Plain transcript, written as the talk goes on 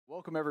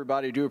Welcome,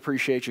 everybody. Do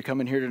appreciate you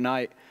coming here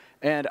tonight.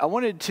 And I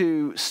wanted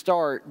to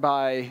start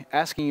by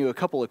asking you a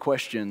couple of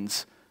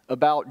questions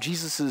about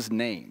Jesus'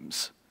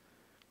 names.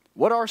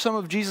 What are some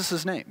of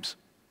Jesus' names?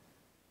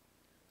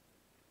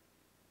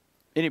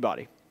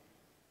 Anybody?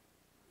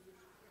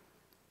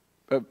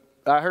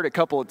 I heard a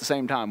couple at the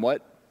same time.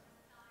 What?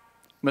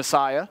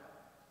 Messiah.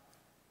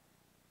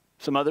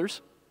 Some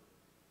others?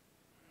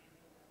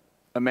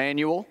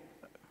 Emmanuel.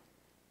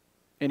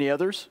 Any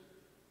others?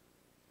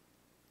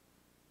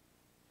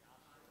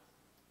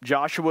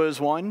 Joshua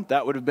is one.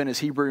 That would have been his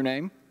Hebrew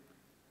name.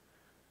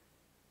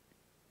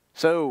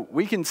 So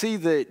we can see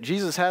that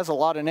Jesus has a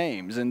lot of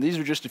names, and these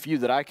are just a few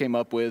that I came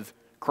up with.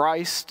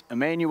 Christ,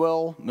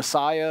 Emmanuel,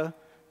 Messiah,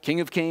 King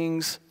of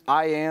Kings,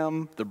 I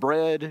Am, the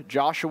Bread,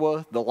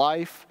 Joshua, the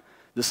Life,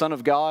 the Son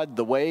of God,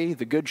 the Way,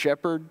 the Good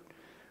Shepherd.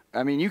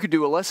 I mean, you could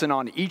do a lesson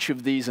on each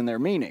of these and their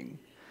meaning.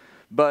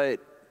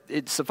 But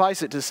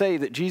suffice it to say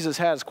that Jesus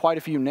has quite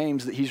a few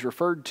names that he's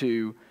referred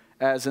to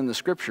as in the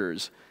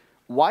Scriptures.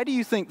 Why do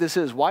you think this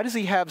is? Why does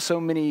he have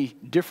so many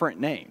different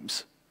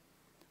names?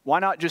 Why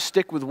not just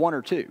stick with one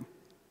or two?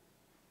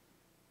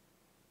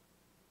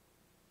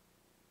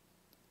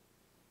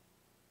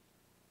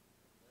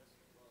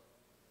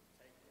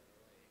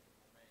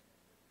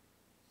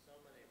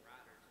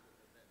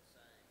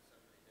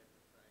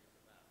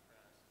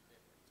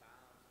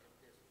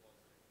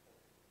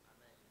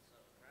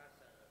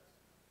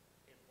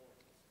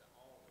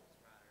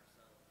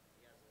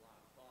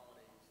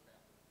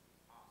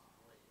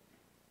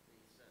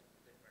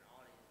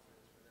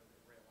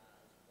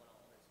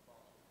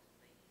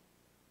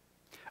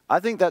 I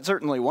think that's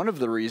certainly one of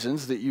the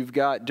reasons that you've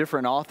got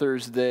different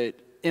authors that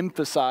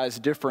emphasize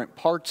different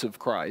parts of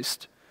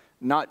Christ,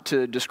 not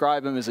to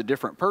describe him as a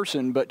different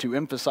person, but to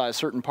emphasize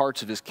certain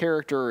parts of his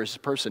character or his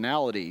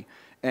personality.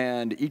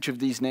 And each of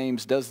these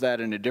names does that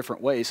in a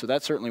different way. So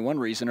that's certainly one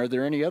reason. Are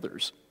there any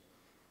others?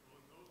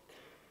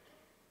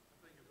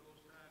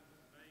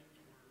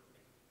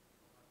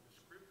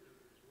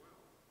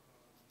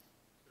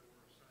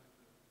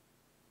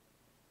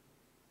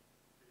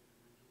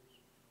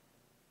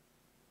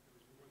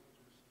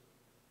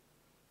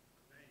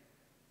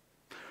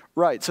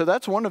 Right, so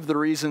that's one of the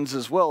reasons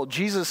as well.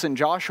 Jesus and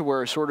Joshua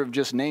are sort of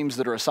just names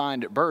that are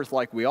assigned at birth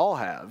like we all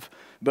have.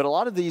 But a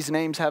lot of these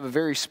names have a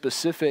very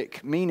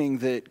specific meaning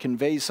that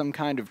conveys some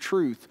kind of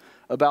truth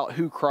about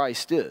who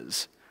Christ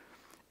is.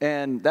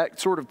 And that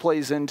sort of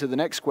plays into the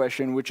next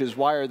question, which is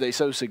why are they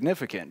so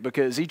significant?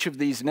 Because each of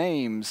these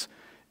names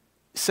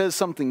says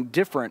something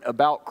different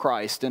about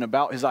Christ and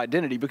about his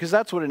identity, because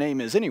that's what a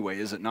name is anyway,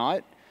 is it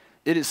not?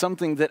 It is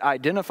something that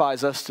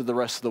identifies us to the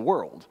rest of the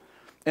world.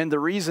 And the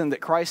reason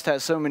that Christ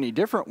has so many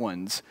different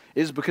ones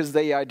is because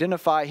they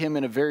identify him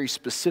in a very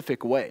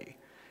specific way.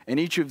 And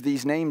each of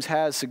these names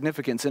has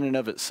significance in and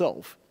of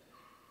itself.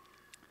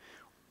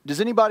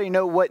 Does anybody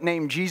know what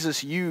name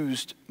Jesus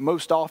used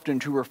most often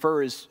to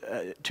refer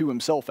to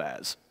himself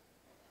as?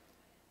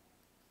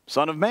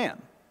 Son of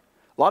Man.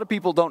 A lot of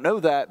people don't know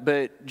that,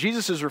 but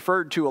Jesus is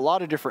referred to a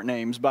lot of different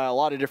names by a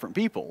lot of different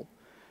people.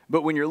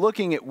 But when you're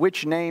looking at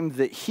which name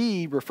that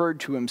he referred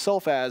to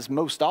himself as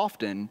most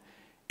often,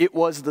 it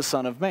was the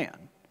Son of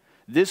Man.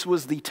 This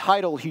was the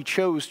title he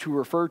chose to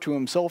refer to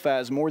himself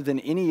as more than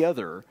any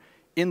other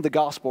in the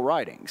gospel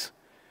writings.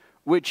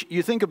 Which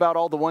you think about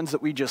all the ones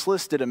that we just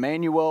listed,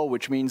 Emmanuel,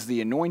 which means the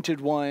anointed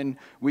one.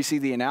 We see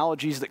the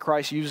analogies that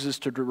Christ uses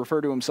to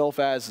refer to himself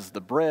as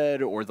the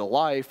bread or the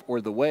life or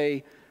the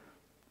way.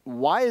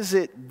 Why is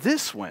it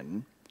this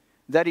one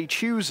that he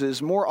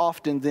chooses more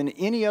often than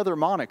any other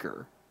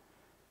moniker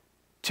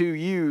to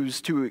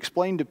use to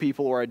explain to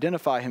people or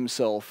identify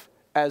himself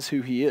as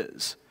who he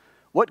is?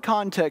 What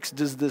context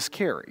does this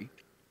carry?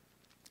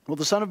 Well,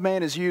 the Son of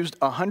Man is used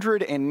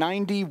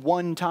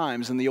 191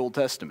 times in the Old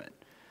Testament.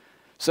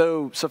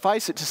 So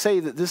suffice it to say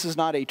that this is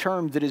not a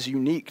term that is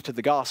unique to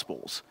the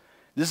Gospels.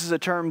 This is a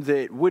term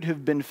that would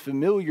have been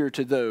familiar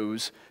to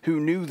those who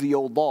knew the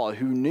Old Law,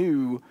 who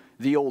knew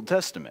the Old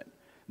Testament.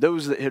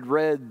 Those that had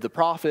read the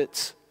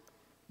prophets,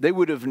 they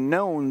would have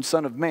known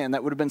Son of Man.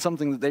 That would have been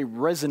something that they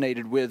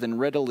resonated with and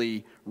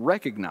readily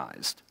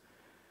recognized.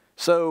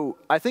 So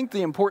I think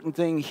the important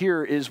thing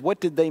here is what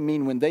did they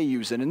mean when they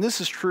use it? And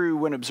this is true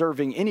when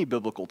observing any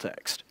biblical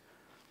text.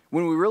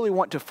 When we really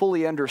want to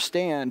fully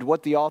understand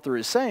what the author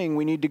is saying,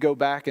 we need to go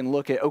back and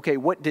look at, okay,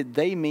 what did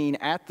they mean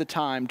at the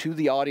time to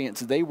the audience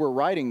they were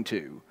writing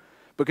to?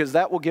 Because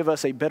that will give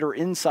us a better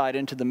insight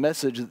into the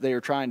message that they are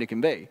trying to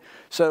convey.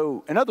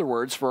 So, in other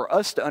words, for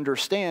us to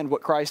understand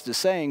what Christ is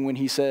saying when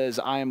he says,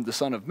 I am the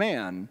Son of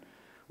Man,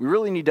 we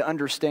really need to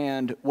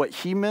understand what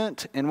he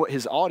meant and what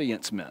his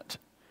audience meant.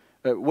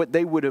 What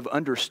they would have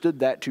understood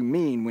that to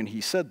mean when he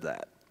said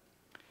that.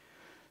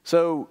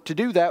 So to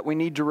do that, we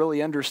need to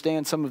really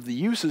understand some of the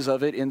uses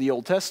of it in the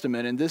Old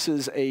Testament, and this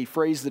is a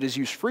phrase that is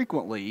used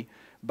frequently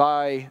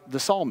by the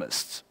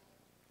psalmists.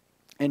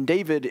 And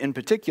David in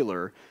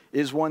particular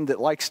is one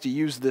that likes to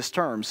use this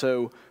term.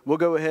 So we'll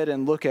go ahead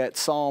and look at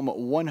Psalm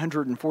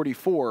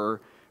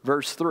 144,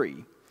 verse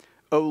 3.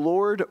 O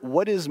Lord,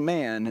 what is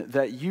man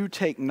that you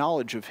take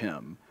knowledge of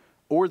him,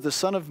 or the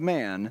Son of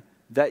Man,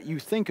 that you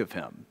think of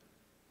him?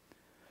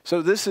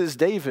 So this is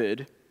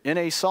David in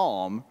a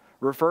psalm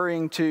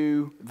referring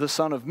to the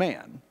Son of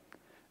Man.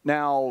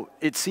 Now,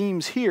 it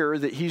seems here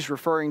that he's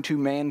referring to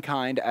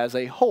mankind as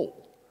a whole.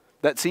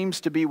 That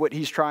seems to be what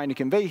he's trying to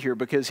convey here,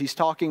 because he's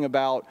talking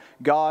about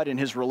God and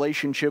his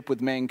relationship with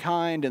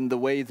mankind and the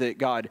way that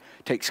God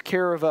takes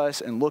care of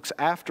us and looks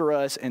after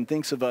us and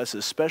thinks of us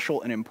as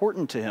special and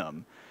important to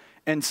him.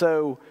 And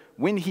so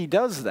when he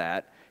does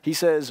that, he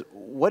says,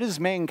 what is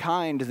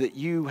mankind that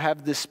you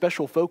have this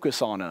special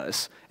focus on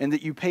us and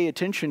that you pay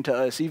attention to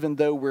us even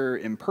though we're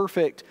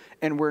imperfect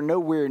and we're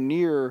nowhere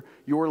near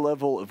your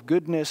level of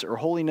goodness or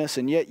holiness,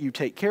 and yet you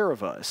take care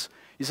of us?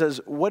 He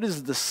says, what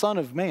is the Son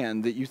of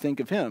Man that you think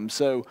of him?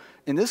 So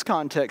in this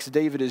context,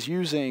 David is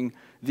using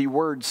the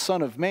word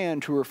Son of Man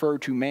to refer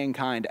to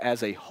mankind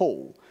as a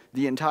whole,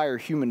 the entire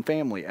human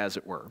family, as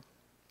it were.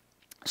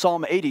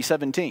 Psalm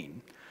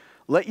 80:17.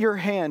 Let your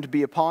hand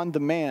be upon the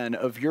man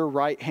of your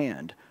right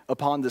hand,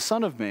 upon the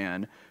Son of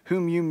Man,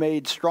 whom you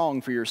made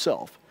strong for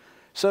yourself.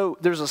 So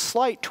there's a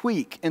slight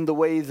tweak in the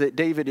way that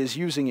David is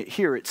using it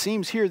here. It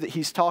seems here that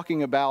he's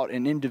talking about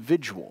an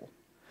individual.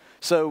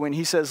 So when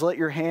he says, let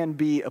your hand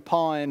be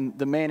upon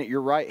the man at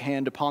your right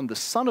hand, upon the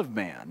Son of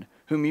Man,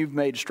 whom you've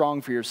made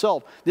strong for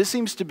yourself, this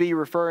seems to be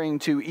referring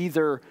to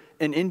either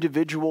an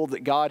individual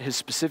that God has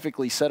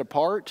specifically set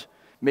apart,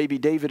 maybe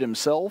David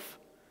himself,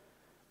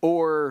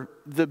 or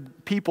the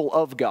people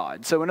of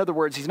God. So in other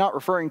words, he's not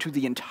referring to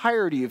the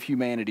entirety of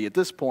humanity at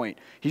this point.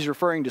 He's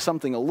referring to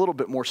something a little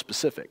bit more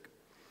specific.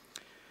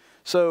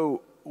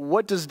 So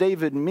what does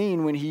David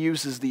mean when he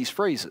uses these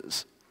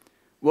phrases?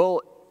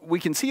 Well, we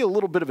can see a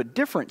little bit of a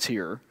difference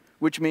here,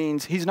 which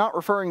means he's not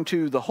referring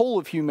to the whole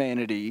of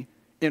humanity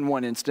in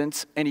one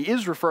instance, and he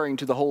is referring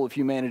to the whole of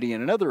humanity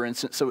in another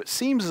instance. So it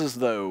seems as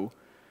though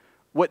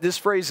what this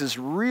phrase is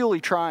really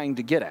trying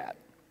to get at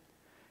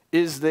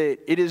is that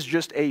it is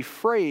just a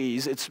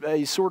phrase, it's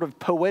a sort of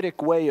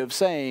poetic way of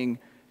saying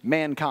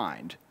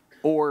mankind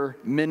or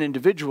men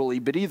individually,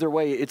 but either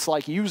way, it's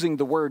like using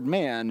the word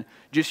man,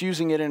 just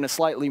using it in a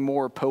slightly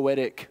more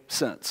poetic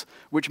sense,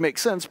 which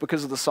makes sense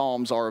because the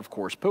Psalms are, of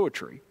course,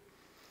 poetry.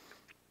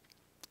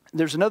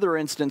 There's another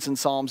instance in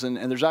Psalms, and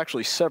there's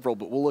actually several,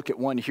 but we'll look at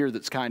one here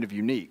that's kind of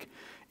unique.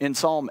 In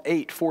Psalm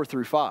 8,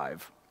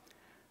 4-5,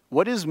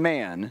 what is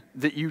man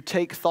that you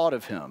take thought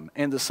of him,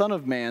 and the Son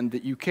of Man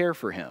that you care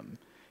for him?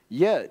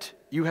 Yet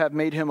you have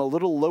made him a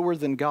little lower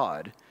than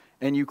God,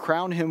 and you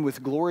crown him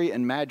with glory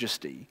and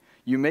majesty.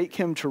 You make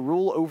him to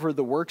rule over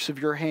the works of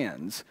your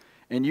hands,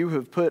 and you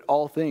have put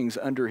all things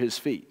under his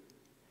feet.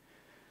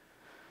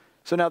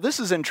 So now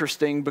this is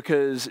interesting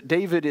because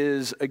David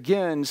is,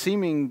 again,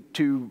 seemingly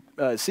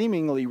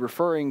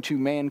referring to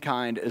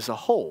mankind as a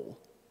whole.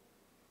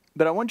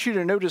 But I want you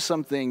to notice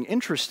something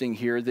interesting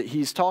here, that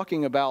he's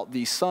talking about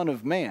the Son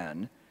of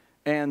Man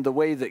and the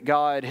way that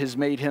God has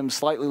made him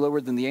slightly lower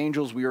than the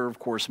angels. We are, of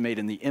course, made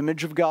in the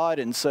image of God,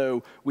 and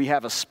so we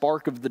have a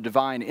spark of the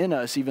divine in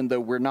us, even though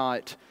we're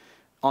not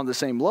on the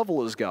same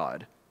level as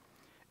God.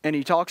 And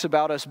he talks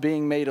about us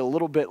being made a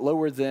little bit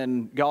lower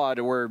than God,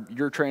 or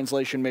your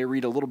translation may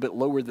read a little bit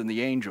lower than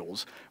the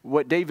angels.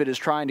 What David is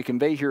trying to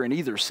convey here in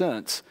either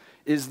sense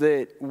is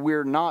that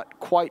we're not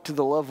quite to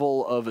the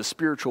level of a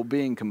spiritual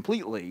being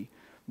completely,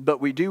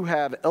 but we do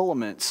have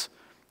elements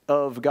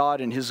of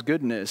God and his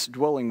goodness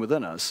dwelling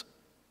within us.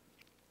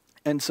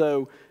 And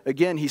so,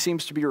 again, he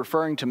seems to be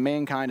referring to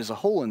mankind as a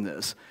whole in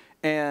this.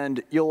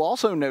 And you'll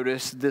also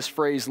notice this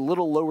phrase,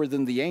 little lower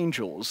than the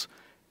angels.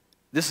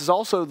 This is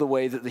also the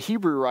way that the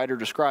Hebrew writer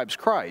describes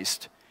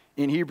Christ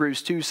in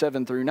Hebrews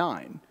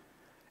 2:7-9.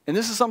 And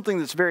this is something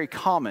that's very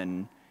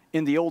common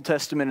in the Old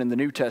Testament and the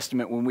New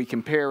Testament when we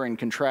compare and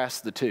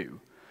contrast the two.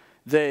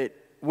 That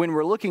when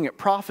we're looking at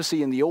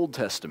prophecy in the Old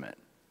Testament,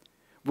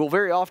 we'll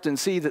very often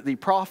see that the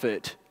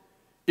prophet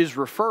is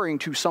referring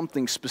to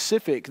something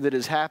specific that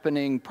is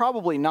happening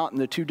probably not in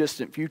the too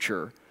distant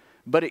future,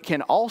 but it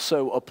can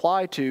also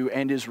apply to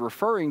and is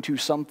referring to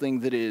something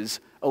that is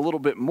a little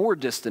bit more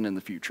distant in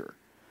the future.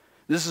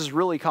 This is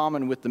really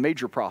common with the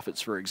major prophets,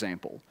 for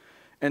example.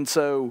 And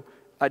so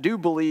I do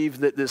believe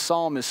that this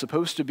psalm is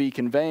supposed to be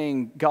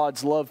conveying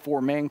God's love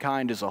for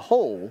mankind as a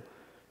whole,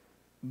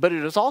 but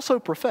it is also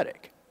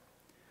prophetic,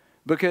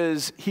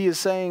 because he is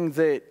saying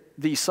that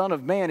the Son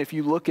of Man, if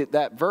you look at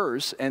that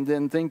verse and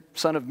then think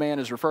Son of Man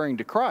is referring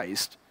to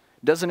Christ,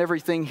 doesn't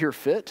everything here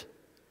fit?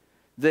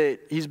 That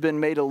he's been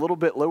made a little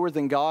bit lower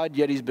than God,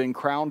 yet he's been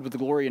crowned with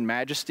glory and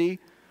majesty,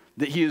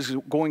 that he is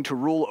going to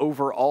rule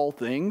over all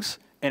things,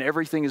 and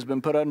everything has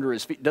been put under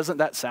his feet. Doesn't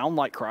that sound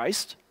like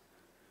Christ?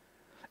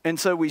 And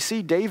so we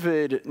see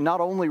David not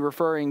only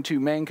referring to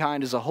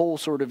mankind as a whole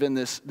sort of in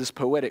this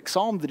poetic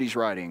psalm that he's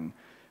writing,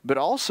 but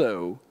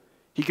also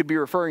he could be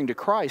referring to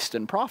Christ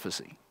in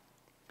prophecy.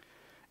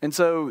 And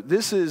so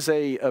this is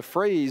a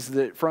phrase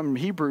that from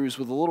Hebrews,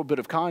 with a little bit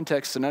of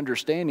context and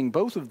understanding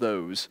both of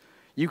those,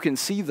 you can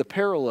see the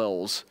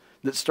parallels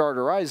that start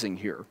arising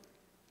here.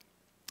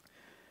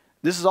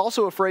 This is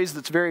also a phrase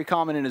that's very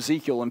common in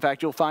Ezekiel. In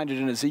fact, you'll find it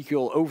in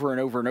Ezekiel over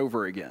and over and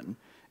over again.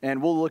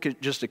 And we'll look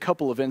at just a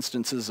couple of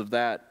instances of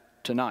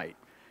that tonight.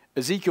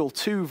 Ezekiel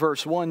 2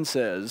 verse 1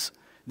 says,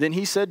 "Then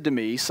he said to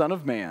me, Son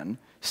of man,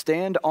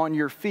 stand on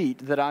your feet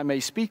that I may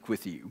speak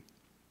with you."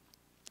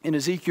 In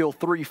Ezekiel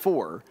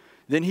 3:4,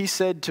 "Then he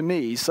said to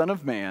me, Son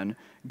of man,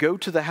 go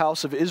to the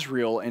house of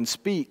Israel and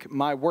speak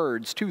my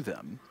words to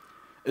them."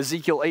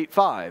 Ezekiel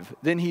 8:5,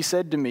 "Then he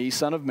said to me,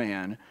 Son of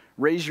man,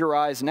 raise your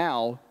eyes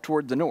now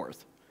toward the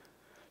north."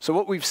 So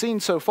what we've seen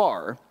so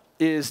far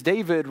is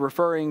David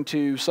referring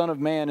to Son of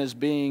Man as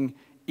being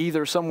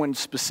either someone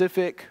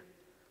specific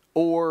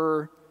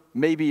or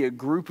maybe a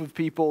group of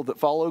people that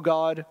follow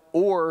God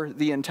or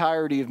the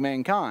entirety of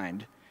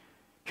mankind.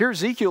 Here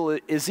Ezekiel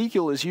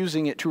is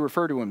using it to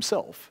refer to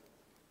himself.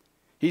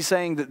 He's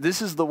saying that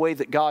this is the way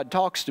that God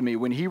talks to me.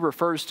 When he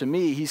refers to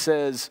me, he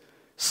says,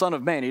 Son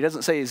of Man. He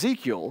doesn't say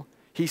Ezekiel.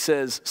 He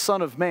says,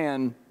 Son of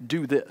Man,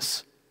 do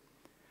this.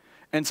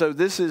 And so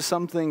this is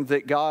something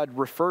that God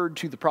referred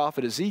to the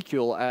prophet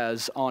Ezekiel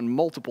as on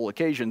multiple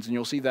occasions, and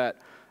you'll see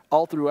that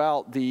all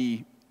throughout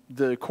the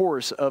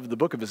course of the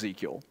book of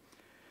Ezekiel.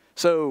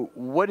 So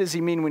what does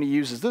he mean when he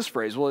uses this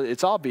phrase? Well,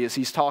 it's obvious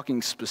he's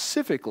talking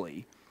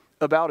specifically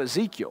about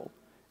Ezekiel.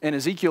 And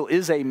Ezekiel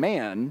is a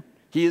man.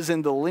 He is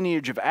in the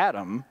lineage of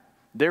Adam.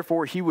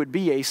 Therefore, he would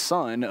be a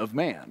son of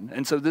man.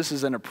 And so this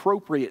is an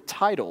appropriate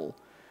title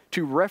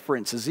to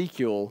reference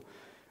Ezekiel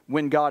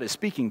when God is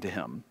speaking to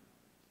him.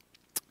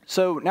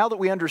 So now that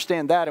we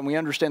understand that and we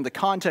understand the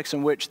context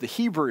in which the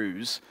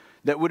Hebrews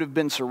that would have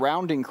been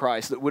surrounding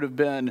Christ, that would have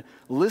been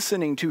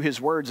listening to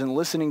his words and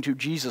listening to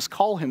Jesus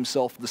call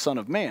himself the Son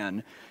of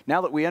Man,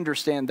 now that we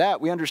understand that,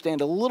 we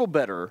understand a little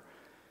better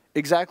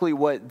exactly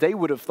what they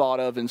would have thought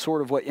of and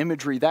sort of what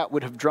imagery that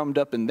would have drummed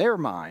up in their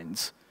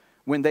minds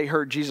when they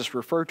heard Jesus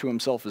refer to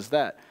himself as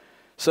that.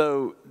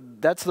 So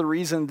that's the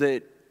reason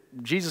that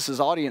Jesus'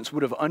 audience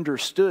would have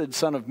understood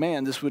Son of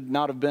Man. This would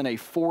not have been a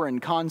foreign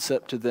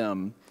concept to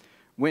them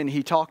when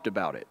he talked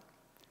about it.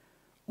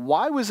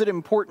 Why was it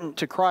important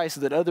to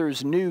Christ that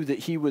others knew that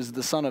he was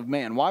the Son of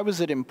Man? Why was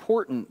it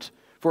important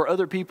for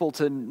other people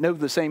to know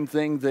the same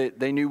thing that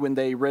they knew when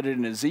they read it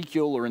in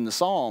Ezekiel or in the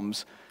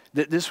Psalms,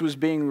 that this was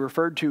being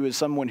referred to as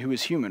someone who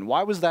is human?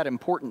 Why was that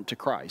important to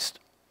Christ?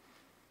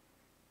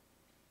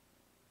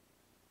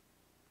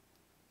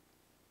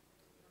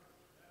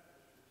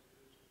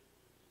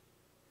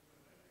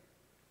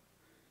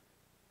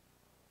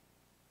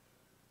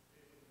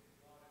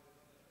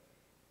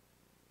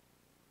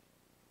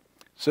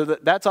 So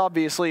that's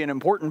obviously an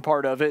important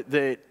part of it,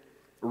 that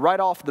right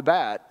off the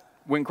bat,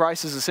 when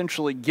Christ is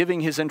essentially giving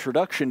his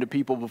introduction to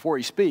people before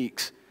he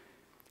speaks,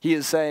 he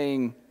is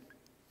saying,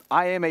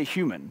 I am a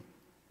human.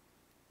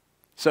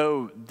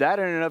 So that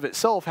in and of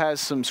itself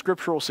has some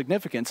scriptural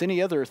significance.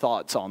 Any other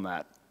thoughts on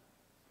that?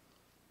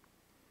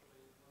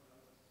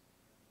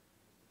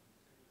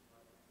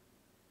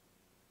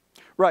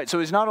 Right, so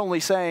he's not only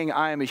saying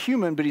I am a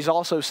human, but he's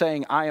also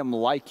saying I am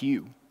like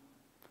you.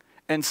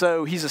 And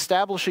so he's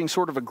establishing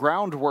sort of a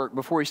groundwork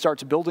before he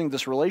starts building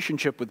this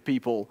relationship with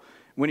people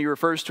when he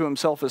refers to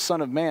himself as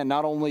Son of Man.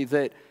 Not only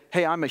that,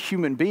 hey, I'm a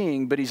human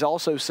being, but he's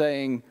also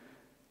saying,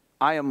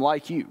 I am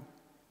like you.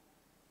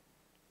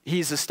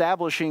 He's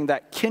establishing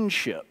that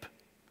kinship.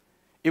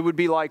 It would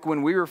be like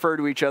when we refer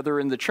to each other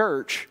in the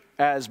church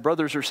as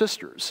brothers or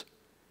sisters.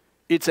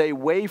 It's a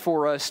way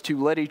for us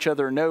to let each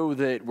other know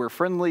that we're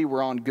friendly,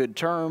 we're on good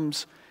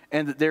terms,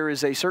 and that there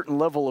is a certain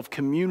level of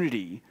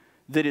community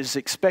that is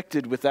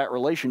expected with that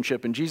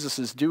relationship. And Jesus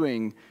is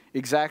doing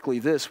exactly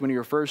this when he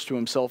refers to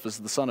himself as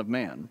the Son of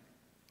Man.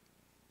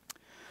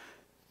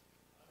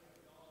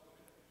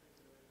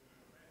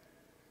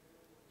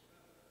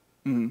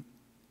 Mm-hmm.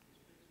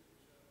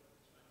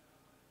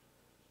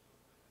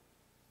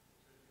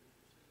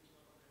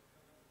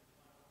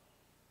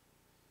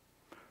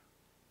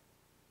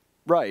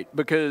 Right,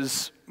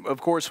 because of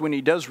course when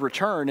he does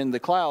return in the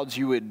clouds,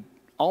 you would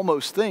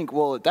almost think,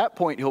 well, at that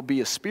point he'll be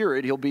a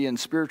spirit, he'll be in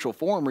spiritual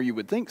form, or you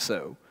would think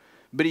so.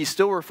 But he's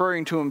still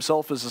referring to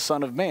himself as the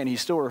Son of Man. He's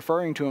still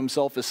referring to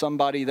himself as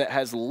somebody that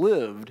has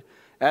lived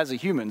as a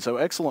human. So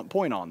excellent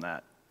point on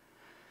that.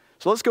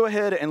 So let's go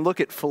ahead and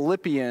look at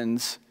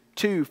Philippians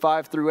 2,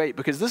 5 through 8,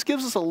 because this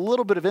gives us a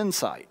little bit of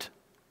insight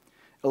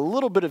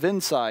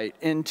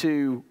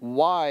into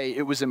why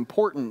it was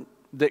important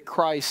that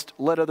Christ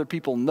let other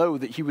people know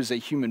that he was a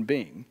human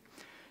being.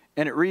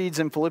 And it reads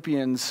in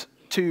Philippians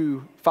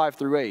 2, 5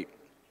 through 8.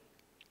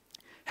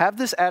 Have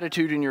this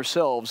attitude in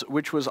yourselves,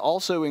 which was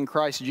also in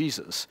Christ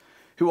Jesus,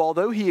 who,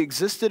 although he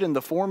existed in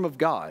the form of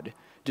God,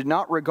 did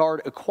not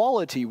regard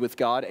equality with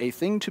God a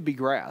thing to be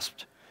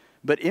grasped,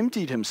 but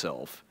emptied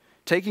himself,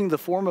 taking the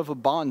form of a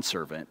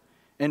bondservant,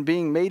 and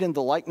being made in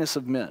the likeness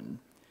of men.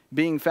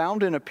 Being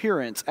found in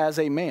appearance as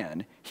a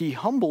man, he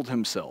humbled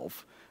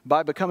himself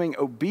by becoming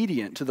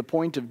obedient to the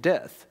point of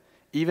death,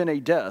 even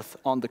a death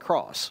on the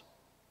cross.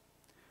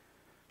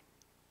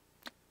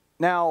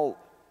 Now,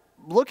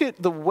 look at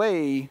the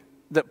way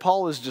that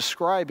Paul is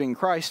describing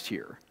Christ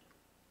here.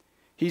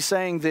 He's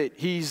saying that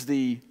he's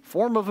the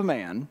form of a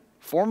man,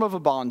 form of a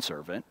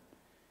bondservant.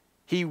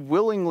 He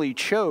willingly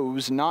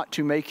chose not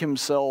to make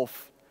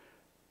himself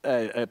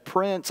a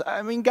prince.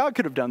 I mean, God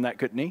could have done that,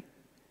 couldn't he?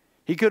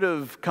 He could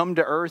have come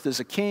to earth as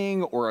a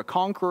king or a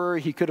conqueror.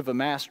 He could have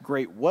amassed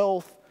great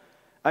wealth.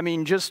 I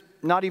mean, just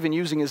not even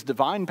using his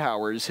divine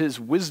powers, his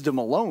wisdom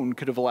alone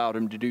could have allowed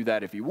him to do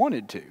that if he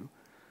wanted to.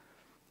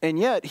 And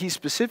yet, he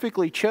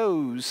specifically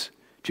chose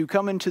to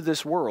come into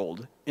this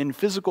world in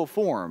physical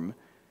form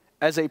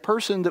as a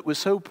person that was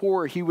so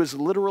poor he was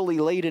literally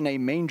laid in a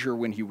manger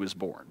when he was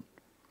born.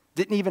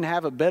 Didn't even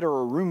have a bed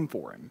or a room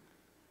for him.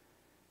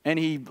 And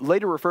he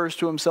later refers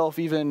to himself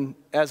even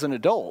as an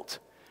adult.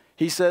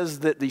 He says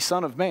that the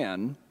Son of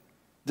Man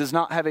does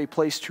not have a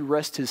place to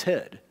rest his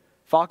head.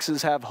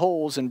 Foxes have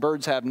holes and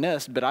birds have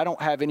nests, but I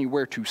don't have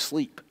anywhere to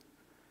sleep.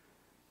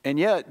 And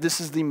yet,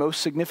 this is the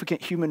most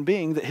significant human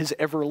being that has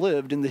ever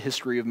lived in the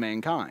history of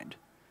mankind.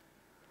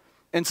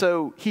 And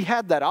so he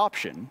had that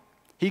option.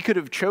 He could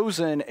have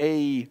chosen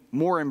a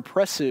more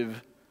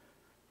impressive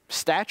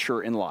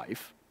stature in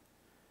life,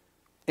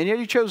 and yet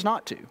he chose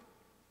not to.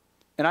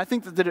 And I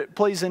think that it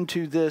plays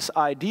into this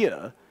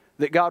idea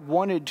that God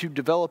wanted to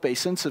develop a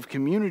sense of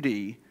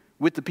community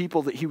with the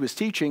people that he was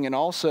teaching and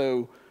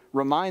also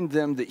remind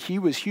them that he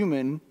was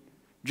human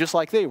just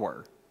like they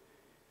were.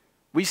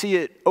 We see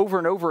it over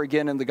and over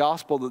again in the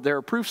gospel that there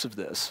are proofs of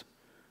this.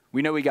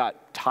 We know he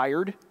got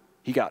tired,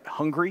 he got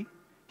hungry,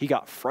 he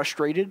got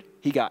frustrated,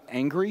 he got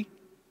angry.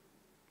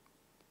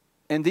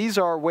 And these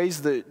are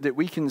ways that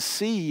we can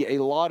see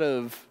a lot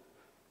of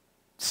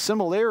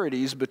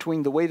similarities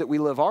between the way that we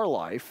live our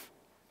life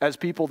as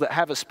people that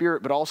have a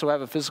spirit but also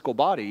have a physical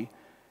body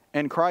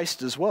and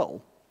Christ as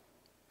well.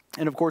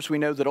 And of course, we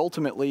know that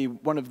ultimately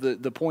one of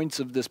the points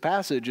of this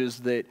passage is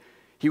that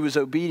he was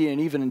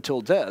obedient even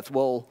until death.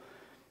 Well,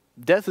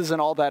 death isn't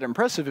all that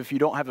impressive if you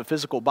don't have a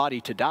physical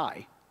body to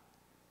die.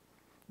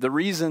 The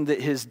reason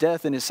that his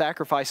death and his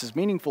sacrifice is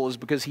meaningful is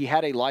because he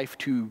had a life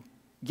to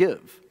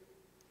give.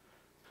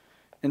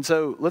 And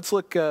so let's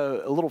look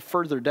a little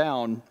further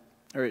down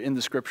in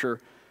the scripture.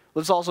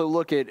 Let's also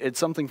look at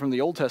something from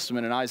the Old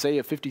Testament in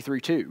Isaiah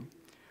 53:2.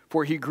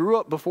 For he grew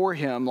up before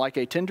him like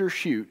a tender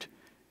shoot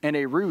and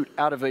a root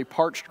out of a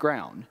parched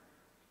ground.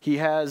 He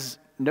has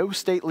no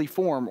stately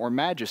form or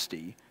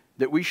majesty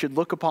that we should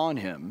look upon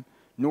him,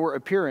 nor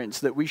appearance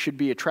that we should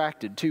be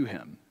attracted to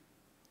him.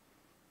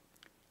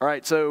 All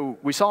right, so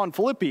we saw in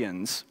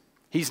Philippians,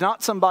 he's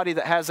not somebody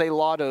that has a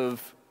lot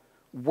of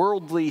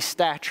worldly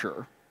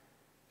stature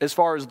as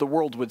far as the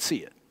world would see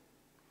it.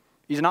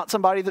 He's not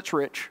somebody that's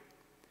rich.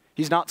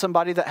 He's not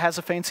somebody that has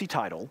a fancy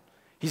title.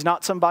 He's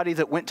not somebody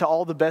that went to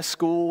all the best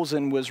schools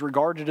and was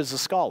regarded as a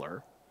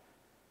scholar.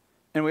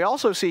 And we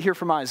also see here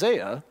from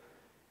Isaiah,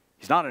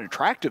 he's not an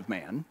attractive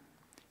man.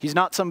 He's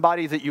not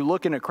somebody that you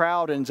look in a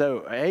crowd and say,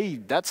 hey,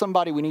 that's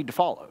somebody we need to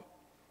follow.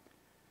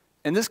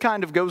 And this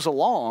kind of goes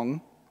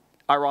along,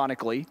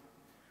 ironically,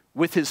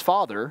 with his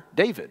father,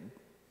 David,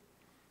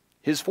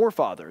 his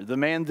forefather, the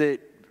man that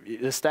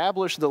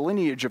established the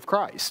lineage of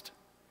Christ.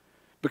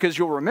 Because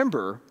you'll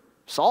remember,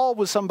 Saul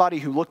was somebody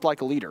who looked like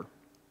a leader.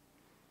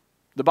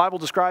 The Bible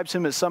describes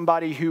him as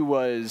somebody who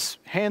was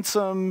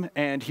handsome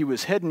and he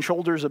was head and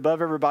shoulders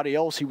above everybody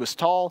else. He was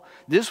tall.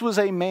 This was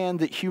a man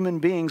that human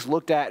beings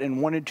looked at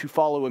and wanted to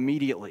follow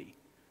immediately.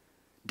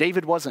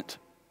 David wasn't.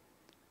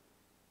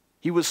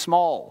 He was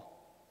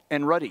small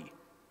and ruddy.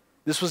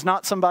 This was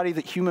not somebody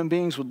that human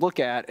beings would look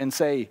at and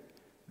say,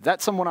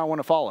 that's someone I want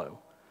to follow.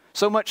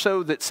 So much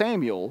so that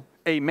Samuel,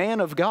 a man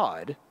of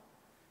God,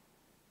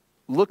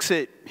 looks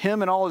at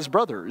him and all his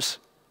brothers,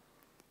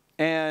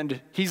 and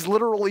he's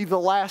literally the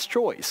last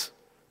choice,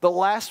 the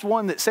last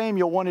one that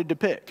Samuel wanted to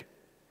pick,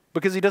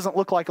 because he doesn't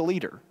look like a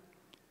leader.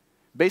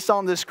 Based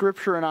on this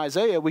scripture in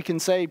Isaiah, we can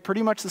say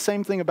pretty much the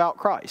same thing about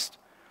Christ.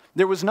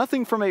 There was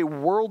nothing from a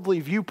worldly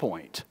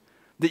viewpoint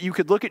that you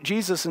could look at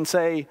Jesus and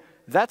say,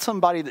 that's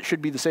somebody that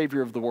should be the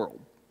Savior of the world.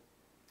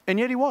 And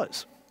yet he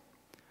was.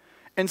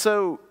 And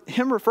so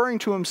him referring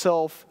to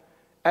himself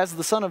as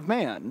the Son of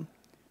Man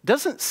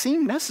doesn't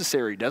seem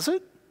necessary, does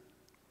it?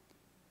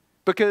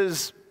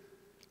 Because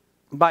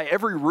by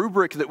every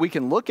rubric that we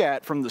can look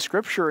at from the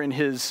scripture in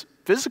his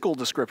physical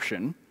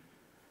description,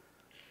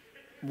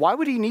 why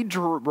would he need to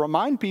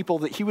remind people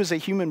that he was a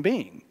human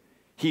being?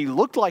 He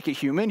looked like a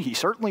human. He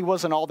certainly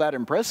wasn't all that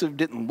impressive,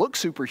 didn't look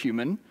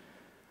superhuman.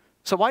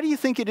 So why do you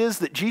think it is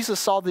that Jesus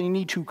saw the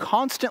need to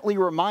constantly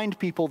remind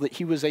people that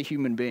he was a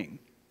human being?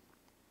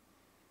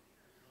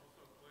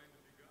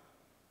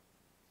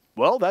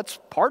 Well, that's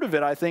part of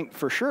it, I think,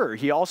 for sure.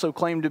 He also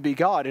claimed to be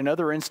God. In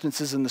other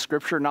instances in the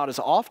scripture, not as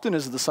often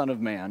as the Son of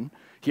Man,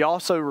 he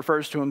also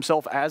refers to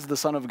himself as the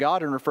Son of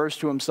God and refers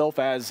to himself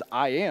as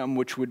I am,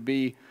 which would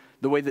be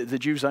the way that the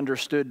Jews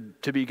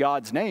understood to be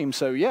God's name.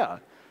 So yeah,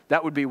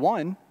 that would be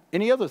one.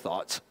 Any other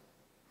thoughts?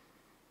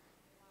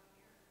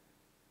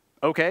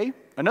 Okay,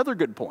 another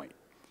good point.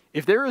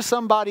 If there is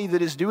somebody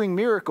that is doing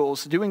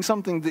miracles, doing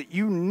something that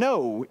you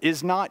know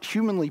is not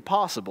humanly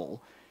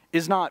possible,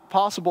 is not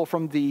possible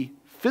from the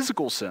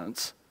physical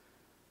sense,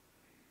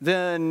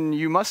 then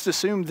you must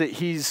assume that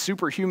he's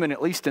superhuman,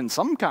 at least in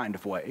some kind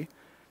of way.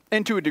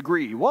 And to a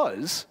degree he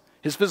was.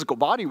 His physical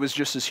body was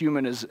just as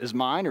human as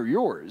mine or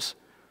yours.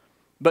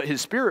 but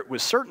his spirit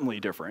was certainly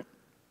different.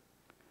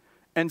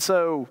 And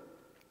so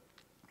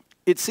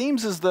it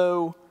seems as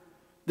though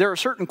there are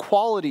certain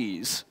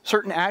qualities,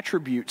 certain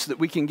attributes that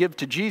we can give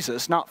to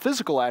Jesus, not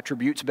physical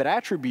attributes, but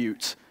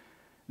attributes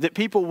that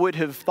people would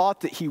have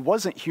thought that he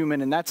wasn't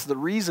human, and that's the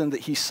reason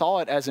that he saw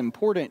it as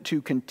important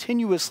to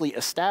continuously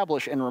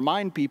establish and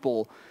remind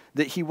people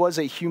that he was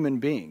a human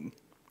being.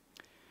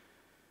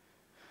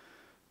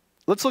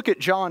 Let's look at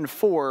John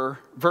 4,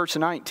 verse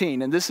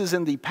 19, and this is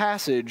in the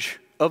passage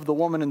of the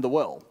woman in the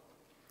well.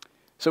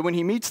 So when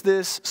he meets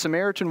this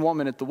Samaritan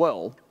woman at the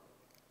well,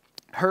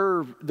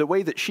 the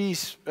way that she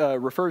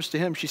refers to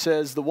him, she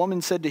says, "The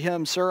woman said to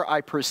him, 'Sir,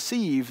 I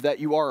perceive that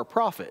you are a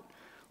prophet.'"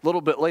 A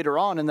little bit later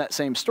on in that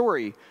same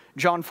story,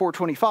 John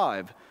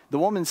 4:25, the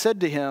woman said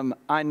to him,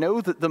 "I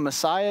know that the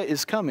Messiah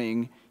is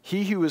coming,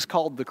 he who is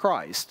called the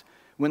Christ.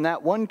 When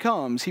that one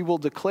comes, he will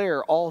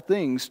declare all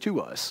things to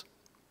us."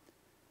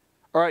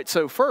 All right,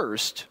 so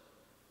first,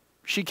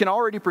 she can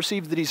already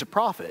perceive that he's a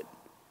prophet.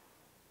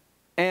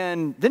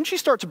 And then she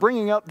starts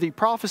bringing up the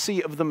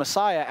prophecy of the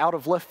Messiah out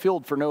of left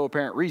field for no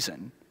apparent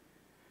reason.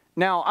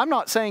 Now, I'm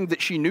not saying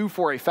that she knew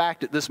for a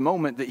fact at this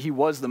moment that he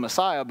was the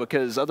Messiah,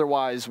 because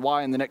otherwise,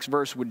 why in the next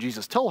verse would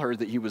Jesus tell her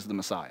that he was the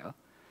Messiah?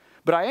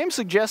 But I am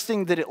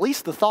suggesting that at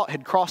least the thought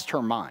had crossed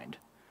her mind.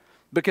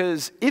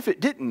 Because if it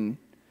didn't,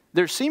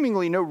 there's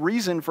seemingly no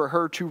reason for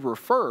her to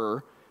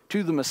refer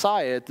to the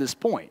Messiah at this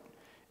point.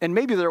 And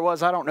maybe there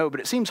was, I don't know, but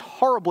it seems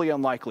horribly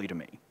unlikely to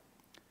me.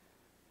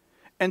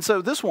 And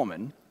so this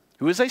woman,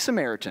 who is a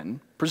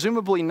Samaritan,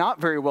 presumably not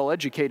very well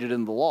educated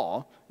in the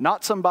law,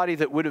 not somebody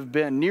that would have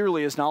been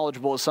nearly as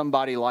knowledgeable as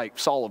somebody like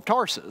Saul of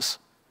Tarsus,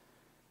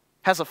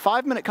 has a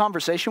 5-minute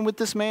conversation with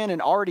this man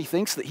and already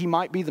thinks that he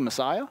might be the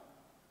Messiah?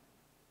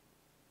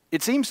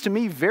 It seems to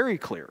me very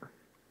clear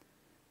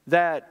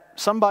that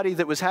somebody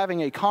that was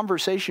having a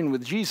conversation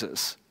with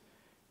Jesus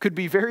could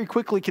be very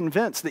quickly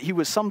convinced that he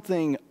was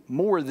something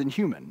more than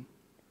human.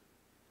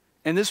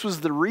 And this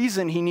was the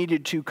reason he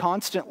needed to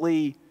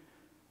constantly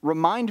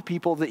remind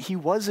people that he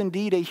was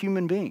indeed a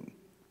human being.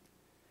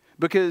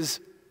 Because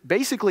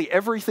basically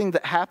everything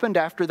that happened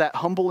after that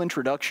humble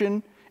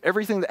introduction,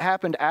 everything that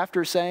happened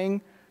after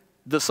saying,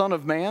 "the Son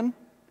of Man,"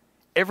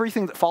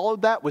 everything that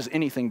followed that was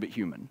anything but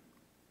human.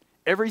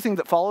 Everything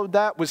that followed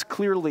that was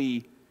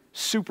clearly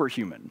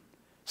superhuman,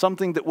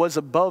 something that was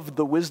above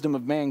the wisdom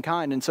of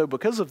mankind. And so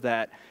because of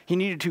that, he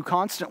needed to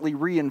constantly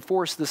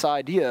reinforce this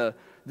idea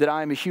that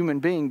I am a human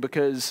being,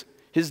 because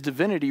his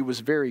divinity was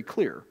very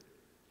clear.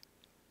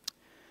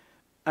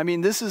 I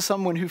mean, this is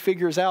someone who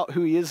figures out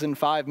who he is in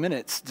 5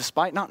 minutes,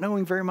 despite not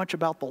knowing very much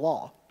about the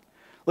law.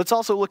 Let's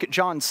also look at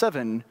John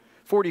 7,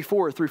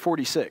 44 through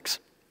 46.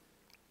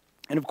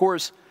 And of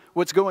course,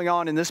 what's going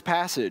on in this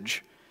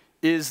passage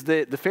is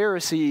that the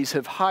Pharisees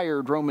have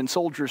hired Roman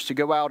soldiers to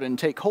go out and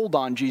take hold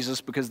on Jesus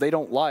because they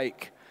don't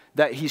like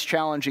that he's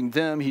challenging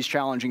them, he's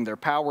challenging their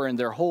power and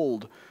their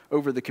hold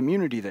over the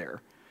community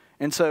there.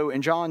 And so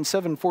in John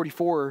 7,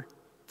 44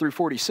 through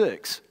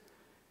 46,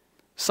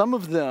 some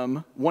of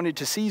them wanted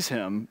to seize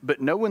him,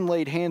 but no one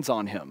laid hands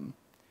on him.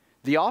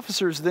 The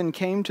officers then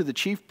came to the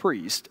chief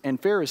priests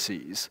and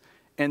Pharisees,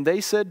 and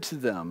they said to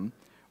them,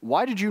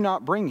 "Why did you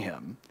not bring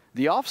him?"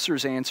 The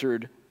officers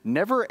answered,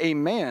 "Never a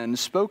man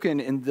spoken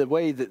in the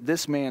way that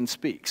this man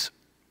speaks."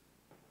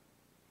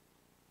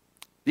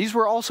 These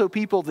were also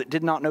people that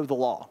did not know the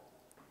law.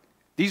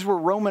 These were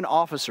Roman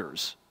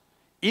officers.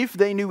 If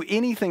they knew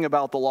anything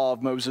about the law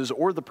of Moses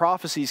or the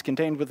prophecies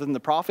contained within the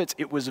prophets,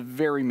 it was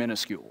very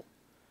minuscule.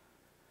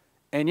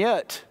 And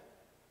yet,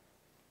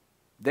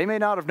 they may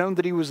not have known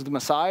that he was the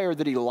Messiah or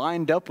that he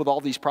lined up with all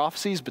these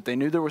prophecies, but they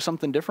knew there was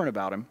something different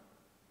about him.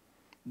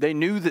 They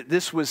knew that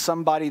this was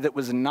somebody that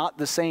was not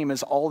the same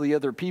as all the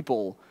other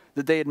people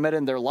that they had met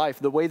in their life.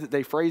 The way that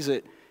they phrase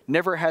it,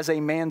 never has a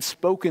man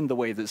spoken the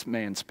way this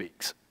man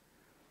speaks.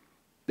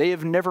 They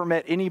have never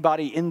met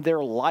anybody in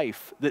their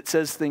life that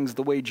says things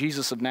the way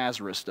Jesus of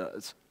Nazareth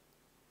does.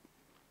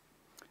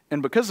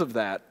 And because of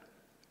that,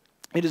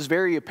 it is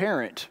very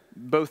apparent,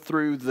 both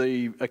through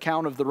the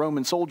account of the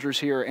Roman soldiers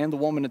here and the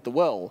woman at the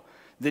well,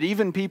 that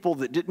even people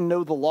that didn't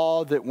know the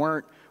law, that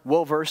weren't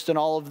well-versed in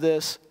all of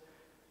this,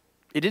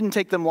 it didn't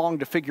take them long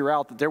to figure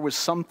out that there was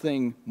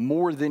something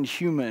more than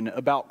human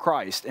about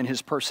Christ and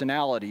his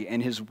personality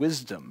and his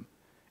wisdom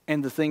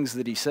and the things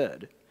that he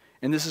said.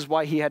 And this is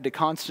why he had to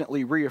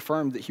constantly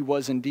reaffirm that he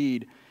was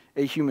indeed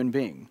a human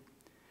being.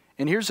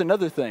 And here's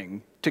another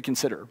thing to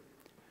consider.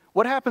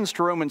 What happens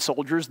to Roman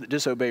soldiers that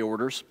disobey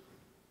orders?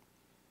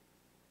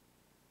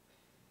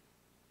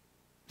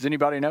 Does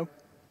anybody know?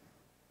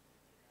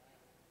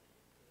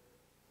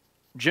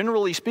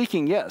 Generally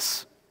speaking,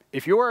 yes.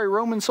 If you are a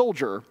Roman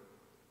soldier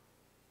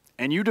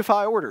and you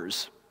defy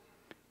orders,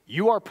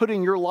 you are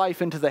putting your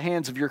life into the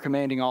hands of your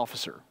commanding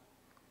officer.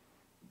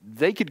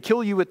 They could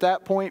kill you at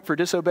that point for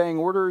disobeying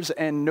orders,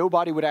 and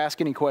nobody would ask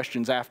any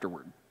questions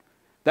afterward.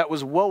 That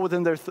was well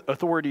within their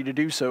authority to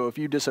do so if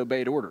you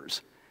disobeyed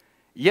orders.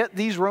 Yet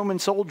these Roman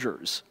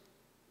soldiers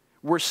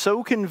were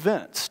so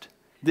convinced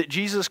that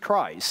Jesus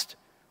Christ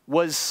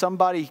was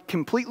somebody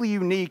completely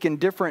unique and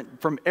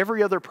different from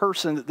every other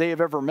person that they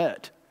have ever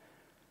met.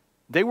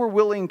 They were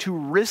willing to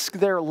risk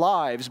their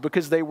lives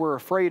because they were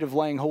afraid of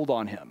laying hold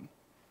on him.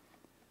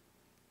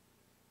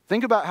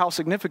 Think about how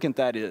significant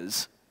that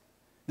is.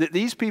 That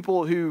these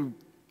people who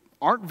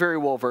aren't very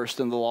well versed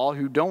in the law,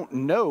 who don't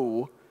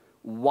know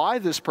why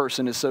this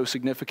person is so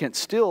significant,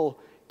 still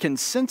can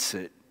sense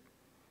it,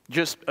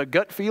 just a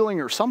gut feeling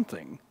or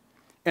something,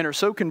 and are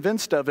so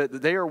convinced of it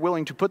that they are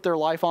willing to put their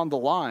life on the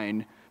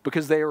line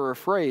because they are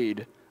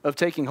afraid of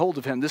taking hold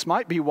of him. This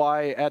might be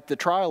why at the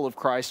trial of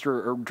Christ,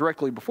 or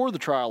directly before the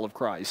trial of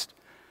Christ,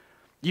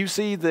 you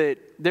see that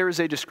there is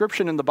a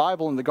description in the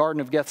Bible in the Garden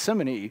of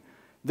Gethsemane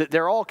that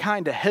they're all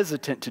kind of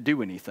hesitant to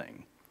do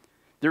anything.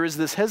 There is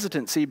this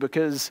hesitancy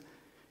because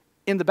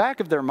in the back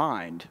of their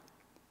mind,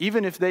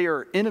 even if they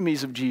are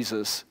enemies of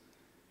Jesus,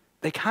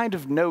 they kind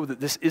of know that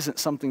this isn't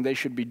something they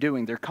should be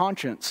doing. Their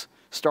conscience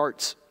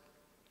starts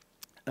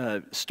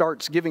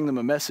giving them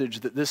a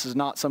message that this is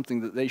not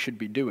something that they should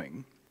be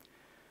doing.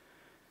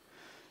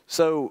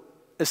 So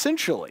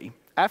essentially,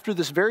 after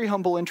this very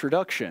humble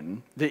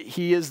introduction that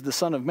he is the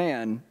Son of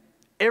Man,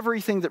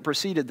 everything that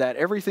preceded that,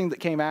 everything that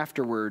came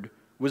afterward,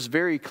 was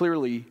very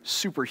clearly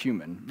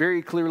superhuman,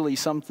 very clearly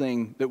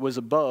something that was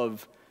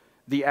above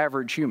the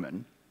average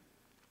human.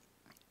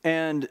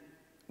 And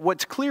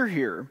what's clear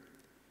here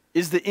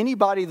is that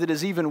anybody that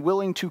is even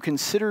willing to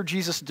consider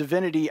Jesus'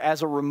 divinity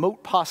as a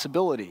remote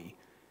possibility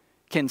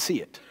can see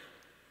it.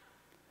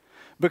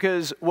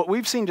 Because what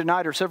we've seen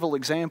tonight are several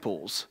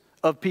examples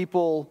of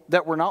people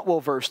that were not well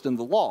versed in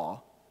the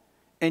law,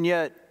 and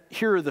yet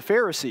here are the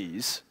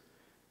Pharisees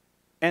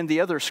and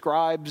the other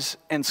scribes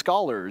and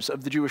scholars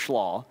of the Jewish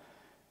law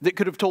that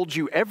could have told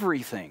you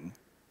everything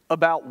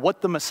about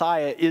what the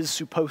Messiah is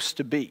supposed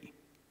to be.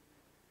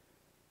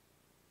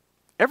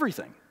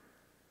 Everything.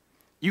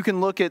 You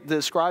can look at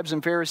the scribes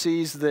and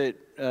Pharisees that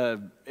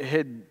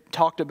had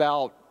talked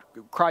about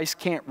Christ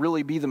can't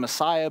really be the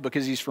Messiah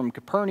because he's from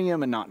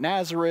Capernaum and not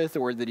Nazareth,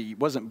 or that he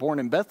wasn't born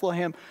in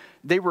Bethlehem.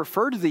 They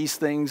refer to these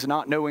things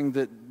not knowing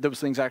that those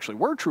things actually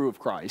were true of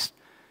Christ,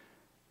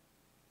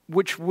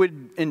 which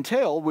would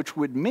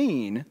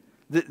mean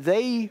that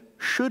they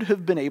should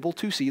have been able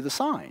to see the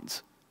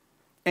signs.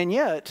 And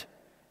yet,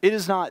 it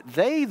is not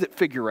they that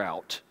figure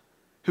out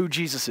who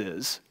Jesus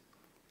is.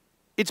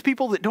 It's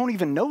people that don't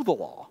even know the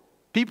law,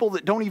 people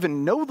that don't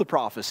even know the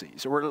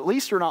prophecies, or at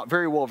least are not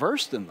very well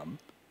versed in them,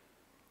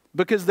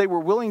 because they were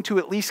willing to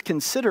at least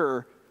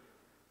consider,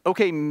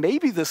 okay,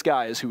 maybe this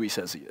guy is who he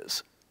says he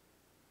is.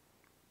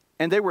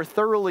 And they were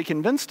thoroughly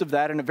convinced of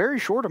that in a very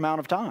short amount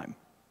of time.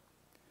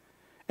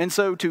 And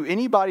so to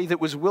anybody that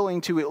was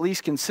willing to at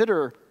least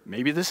consider,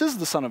 maybe this is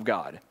the Son of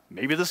God,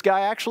 maybe this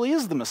guy actually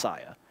is the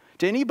Messiah,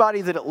 to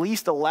anybody that at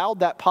least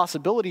allowed that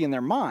possibility in their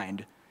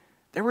mind,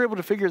 they were able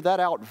to figure that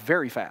out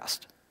very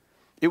fast.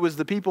 It was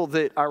the people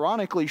that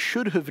ironically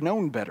should have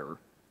known better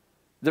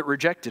that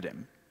rejected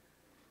him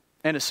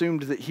and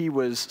assumed that he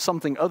was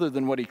something other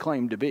than what he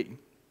claimed to be.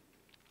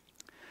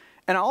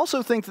 And I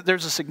also think that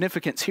there's a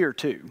significance here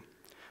too.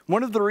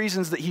 One of the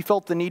reasons that he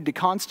felt the need to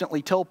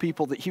constantly tell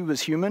people that he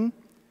was human,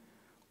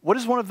 what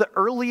is one of the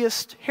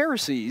earliest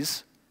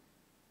heresies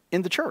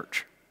in the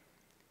church?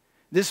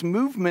 This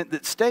movement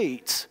that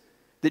states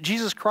that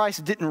Jesus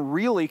Christ didn't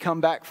really come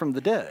back from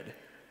the dead,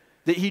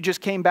 that he just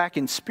came back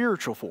in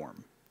spiritual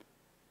form.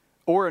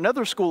 Or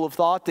another school of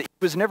thought that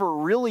he was never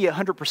really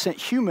 100%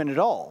 human at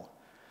all.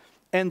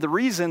 And the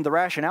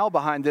rationale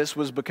behind this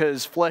was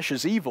because flesh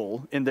is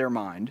evil in their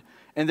mind,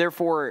 and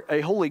therefore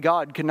a holy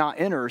God could not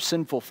enter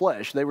sinful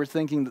flesh. They were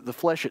thinking that the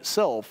flesh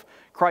itself,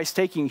 Christ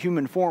taking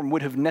human form,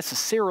 would have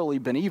necessarily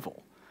been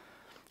evil.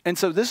 And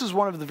so this is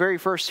one of the very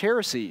first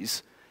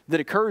heresies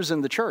that occurs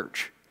in the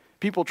church.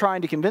 People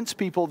trying to convince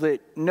people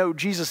that, no,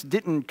 Jesus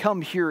didn't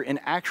come here in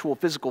actual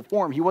physical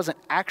form. He wasn't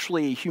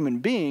actually a human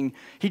being.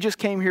 He just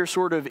came here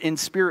sort of in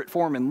spirit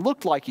form and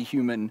looked like a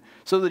human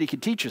so that he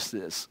could teach us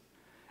this.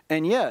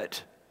 And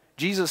yet,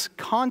 Jesus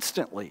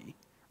constantly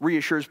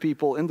reassures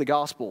people in the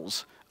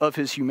Gospels of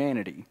his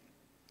humanity.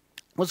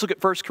 Let's look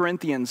at 1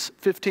 Corinthians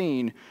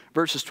 15,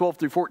 verses 12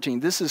 through 14.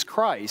 This is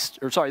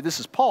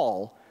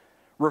Paul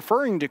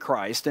referring to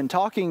Christ and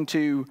talking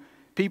to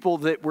people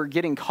that were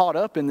getting caught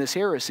up in this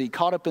heresy,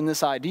 caught up in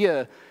this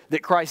idea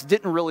that Christ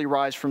didn't really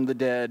rise from the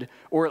dead,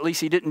 or at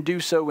least he didn't do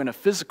so in a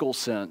physical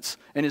sense,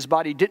 and his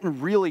body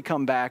didn't really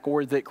come back,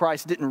 or that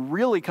Christ didn't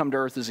really come to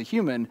earth as a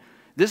human.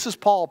 This is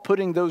Paul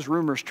putting those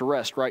rumors to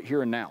rest right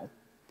here and now.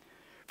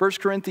 1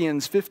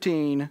 Corinthians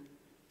 15,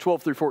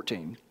 12 through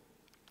 14.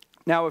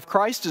 Now, if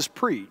Christ is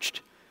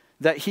preached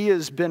that he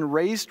has been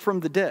raised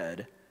from the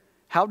dead,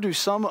 how do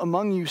some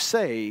among you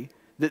say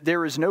that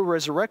there is no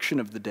resurrection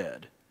of the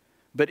dead?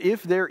 But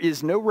if there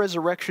is no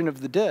resurrection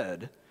of the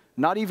dead,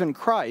 not even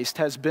Christ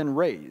has been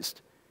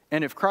raised.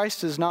 And if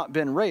Christ has not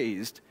been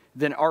raised,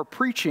 then our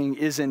preaching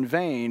is in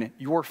vain,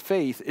 your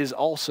faith is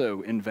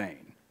also in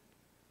vain.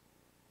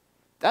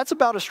 That's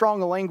about as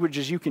strong a language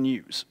as you can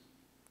use.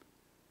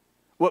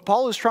 What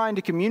Paul is trying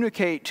to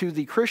communicate to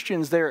the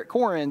Christians there at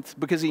Corinth,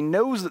 because he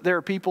knows that there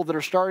are people that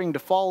are starting to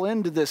fall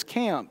into this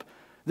camp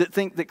that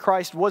think that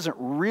Christ wasn't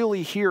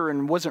really here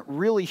and wasn't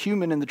really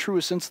human in the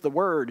truest sense of the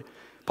word,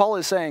 Paul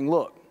is saying,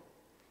 look,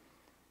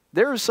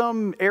 there are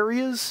some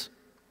areas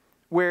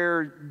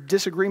where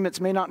disagreements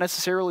may not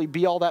necessarily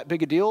be all that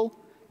big a deal.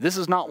 This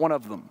is not one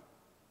of them.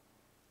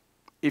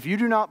 If you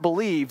do not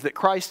believe that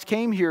Christ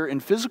came here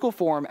in physical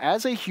form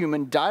as a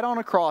human, died on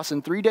a cross,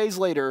 and 3 days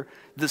later,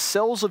 the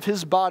cells of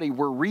his body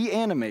were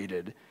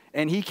reanimated,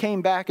 and he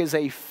came back as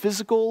a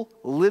physical,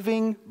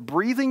 living,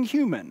 breathing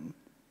human,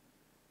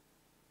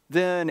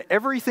 then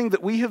everything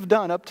that we have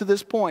done up to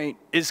this point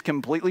is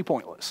completely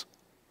pointless.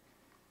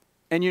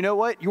 And you know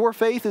what? Your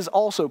faith is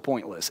also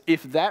pointless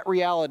if that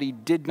reality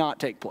did not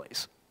take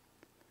place.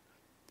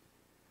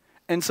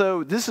 And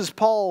so this is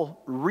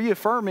Paul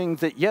reaffirming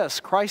that, yes,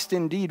 Christ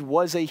indeed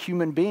was a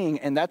human being,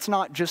 and that's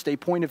not just a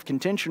point of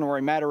contention or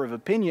a matter of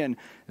opinion.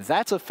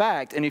 That's a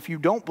fact, and if you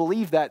don't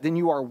believe that, then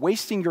you are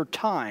wasting your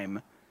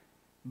time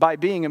by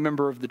being a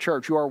member of the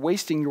church. You are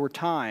wasting your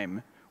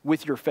time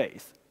with your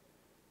faith,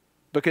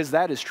 because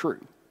that is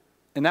true.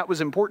 And that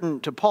was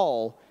important to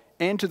Paul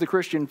and to the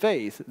Christian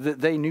faith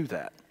that they knew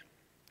that.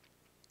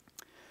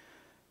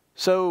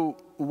 So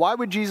why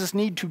would Jesus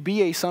need to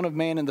be a Son of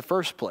Man in the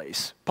first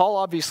place? Paul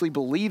obviously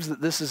believes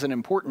that this is an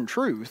important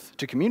truth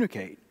to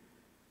communicate.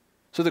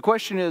 So the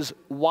question is,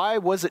 why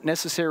was it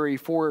necessary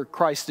for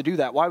Christ to do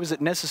that? Why was it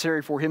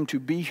necessary for him to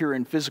be here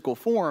in physical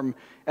form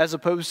as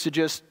opposed to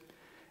just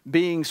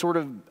being sort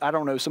of, I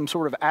don't know, some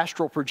sort of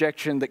astral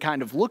projection that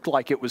kind of looked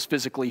like it was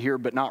physically here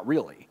but not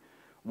really?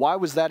 Why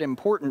was that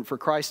important for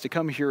Christ to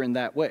come here in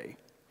that way?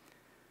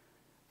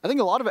 I think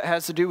a lot of it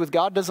has to do with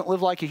God doesn't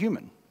live like a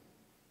human.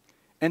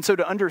 And so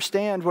to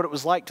understand what it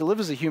was like to live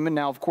as a human,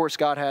 now of course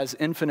God has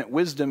infinite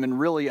wisdom and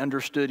really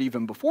understood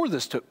even before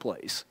this took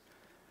place.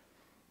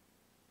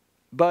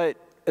 But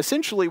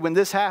essentially when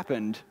this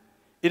happened,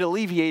 it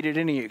alleviated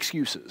any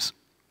excuses.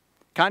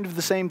 Kind of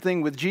the same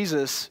thing with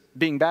Jesus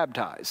being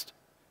baptized.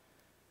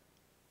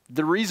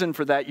 The reason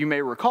for that, you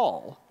may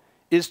recall,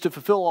 is to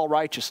fulfill all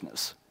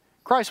righteousness.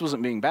 Christ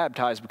wasn't being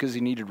baptized because he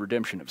needed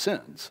redemption of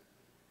sins.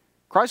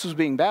 Christ was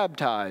being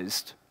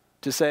baptized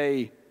to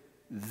say,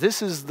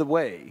 this is the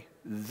way.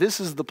 This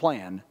is the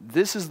plan.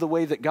 This is the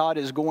way that God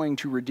is going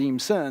to redeem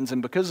sins,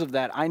 and because of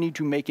that, I need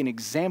to make an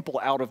example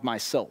out of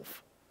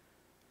myself.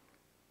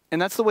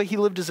 And that's the way he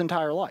lived his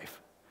entire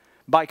life.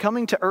 By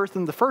coming to earth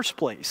in the first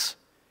place,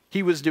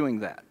 he was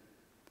doing that.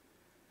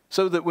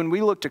 So that when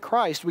we look to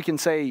Christ, we can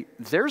say,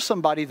 there's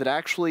somebody that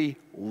actually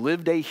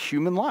lived a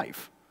human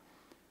life.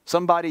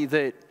 Somebody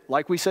that,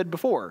 like we said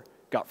before,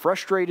 got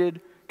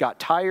frustrated, got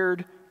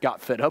tired,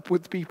 got fed up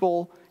with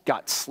people,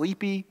 got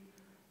sleepy,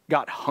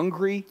 got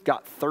hungry,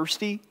 got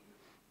thirsty.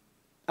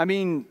 I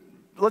mean,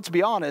 let's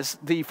be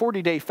honest, the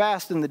 40-day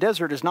fast in the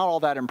desert is not all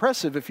that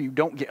impressive if you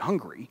don't get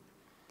hungry.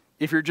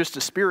 If you're just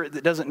a spirit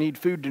that doesn't need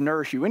food to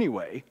nourish you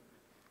anyway,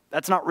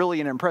 that's not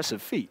really an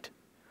impressive feat.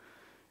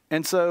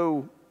 And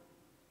so,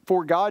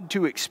 for God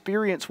to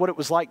experience what it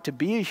was like to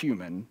be a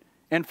human,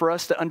 and for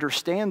us to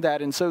understand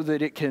that, and so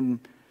that it can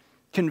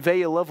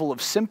convey a level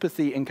of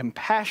sympathy and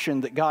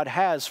compassion that God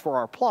has for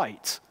our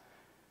plights,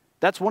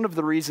 that's one of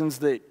the reasons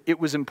that it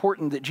was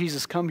important that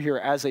Jesus come here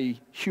as a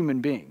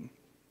human being.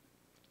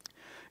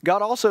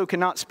 God also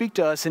cannot speak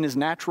to us in his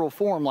natural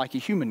form like a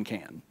human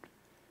can.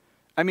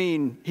 I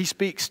mean, he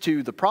speaks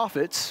to the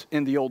prophets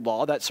in the old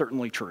law, that's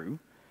certainly true.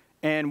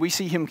 And we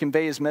see him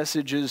convey his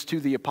messages to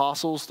the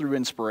apostles through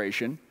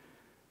inspiration.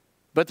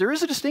 But there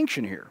is a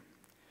distinction here.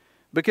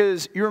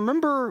 Because you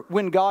remember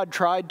when God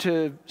tried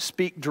to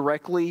speak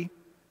directly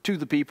to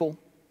the people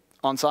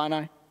on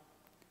Sinai?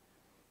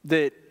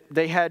 That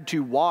they had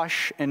to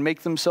wash and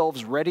make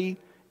themselves ready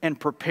and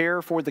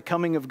prepare for the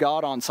coming of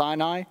God on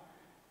Sinai.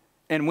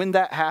 And when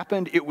that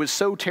happened, it was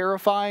so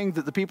terrifying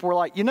that the people were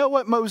like, you know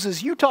what,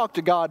 Moses, you talk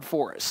to God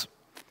for us.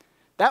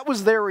 That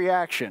was their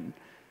reaction.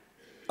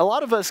 A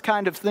lot of us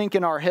kind of think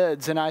in our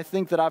heads, and I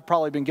think that I've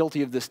probably been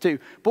guilty of this too,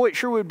 boy, it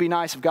sure would be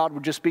nice if God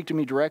would just speak to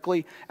me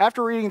directly.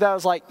 After reading that, I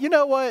was like, you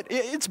know what,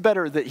 it's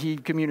better that he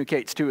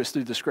communicates to us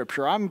through the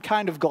scripture. I'm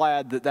kind of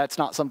glad that that's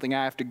not something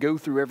I have to go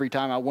through every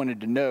time I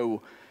wanted to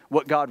know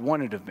what God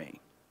wanted of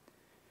me.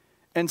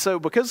 And so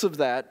because of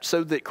that,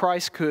 so that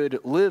Christ could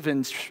live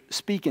and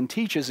speak and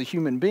teach as a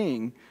human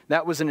being,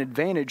 that was an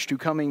advantage to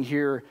coming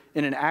here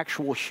in an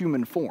actual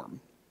human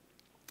form.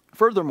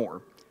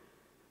 Furthermore,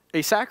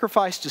 a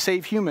sacrifice to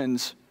save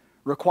humans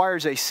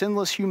requires a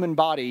sinless human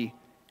body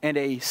and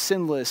a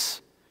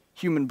sinless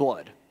human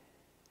blood.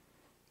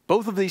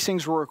 Both of these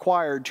things were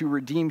required to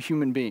redeem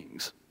human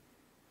beings.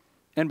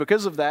 And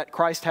because of that,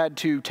 Christ had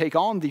to take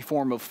on the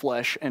form of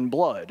flesh and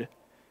blood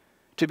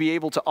to be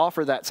able to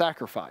offer that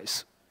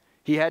sacrifice.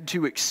 He had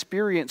to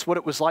experience what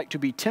it was like to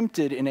be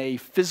tempted in a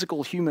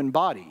physical human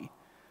body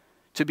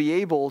to be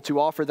able to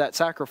offer that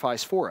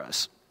sacrifice for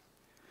us.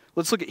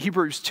 Let's look at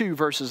Hebrews 2,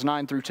 verses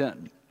 9 through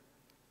 10.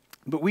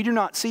 But we do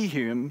not see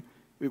him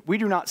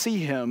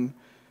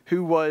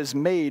who was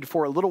made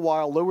for a little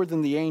while lower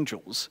than the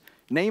angels,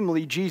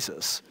 namely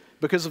Jesus,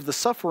 because of the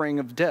suffering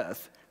of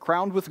death,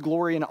 crowned with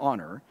glory and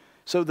honor,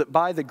 so that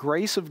by the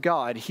grace of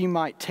God he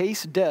might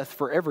taste death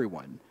for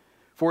everyone.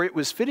 For it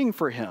was fitting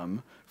for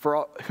him,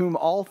 for whom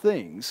all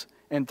things,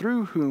 and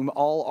through whom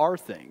all are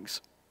things,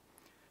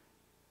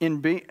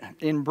 in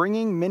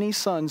bringing many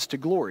sons to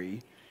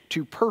glory,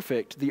 to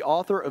perfect the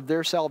author of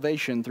their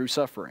salvation through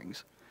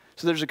sufferings.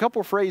 So there's a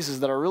couple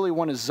phrases that I really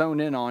want to zone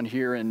in on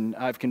here, and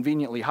I've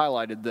conveniently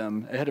highlighted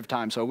them ahead of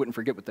time so I wouldn't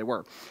forget what they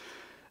were.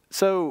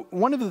 So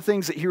one of the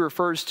things that he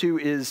refers to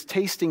is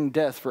tasting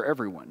death for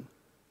everyone.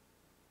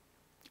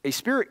 A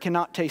spirit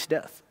cannot taste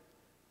death.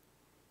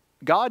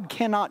 God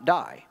cannot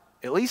die,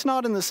 at least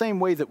not in the same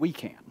way that we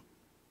can.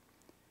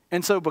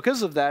 And so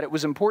because of that, it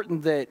was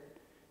important that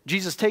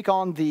Jesus take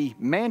on the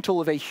mantle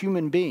of a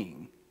human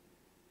being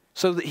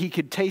so that he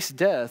could taste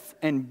death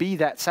and be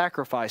that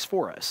sacrifice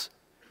for us.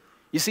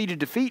 You see, to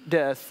defeat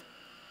death,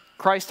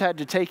 Christ had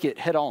to take it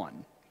head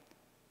on,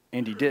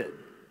 and he did.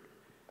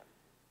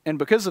 And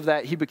because of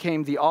that, he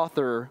became the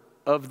author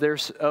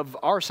of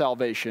our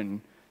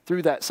salvation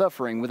through that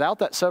suffering. Without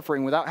that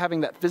suffering, without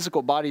having that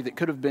physical body that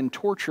could have been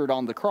tortured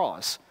on the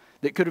cross,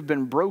 that could have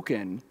been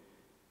broken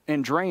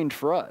and drained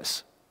for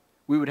us,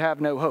 we would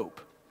have no hope.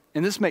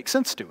 And this makes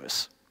sense to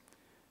us,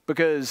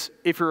 because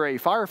if you're a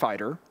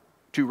firefighter,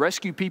 to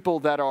rescue people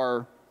that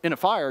are in a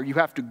fire, you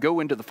have to go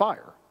into the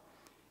fire.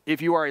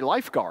 If you are a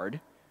lifeguard,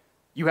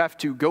 you have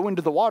to go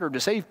into the water to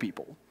save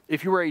people.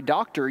 If you are a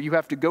doctor, you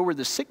have to go where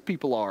the sick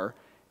people are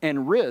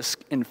and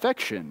risk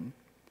infection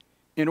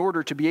in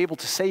order to be able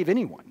to save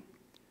anyone.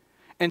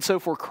 And so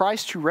for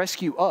Christ to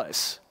rescue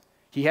us,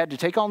 he had to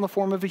take on the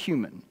form of a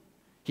human.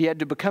 He had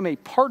to become a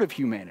part of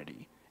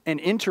humanity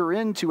and enter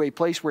into a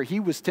place where he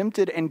was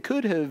tempted and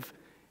could have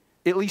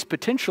at least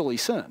potentially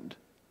sinned.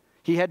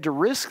 He had to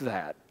risk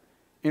that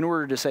in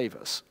order to save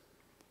us.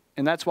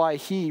 And that's why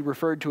he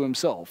referred to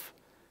himself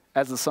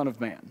as the Son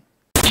of Man.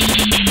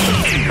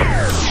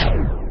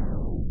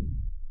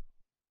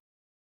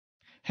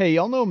 Hey,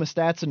 y'all know I'm a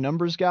stats and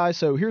numbers guy,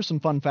 so here's some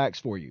fun facts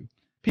for you.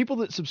 People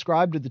that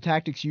subscribe to the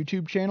Tactics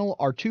YouTube channel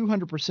are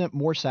 200%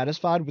 more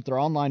satisfied with their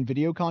online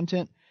video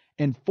content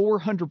and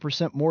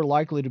 400% more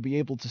likely to be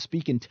able to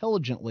speak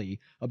intelligently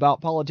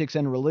about politics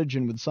and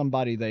religion with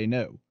somebody they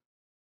know.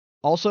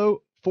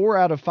 Also, 4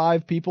 out of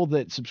 5 people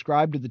that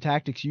subscribe to the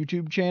Tactics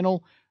YouTube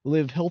channel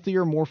live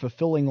healthier, more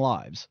fulfilling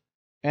lives.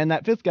 And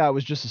that 5th guy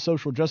was just a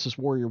social justice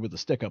warrior with a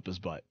stick up his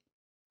butt.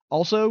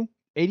 Also,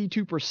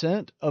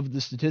 82% of the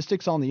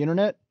statistics on the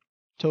internet,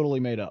 totally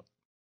made up.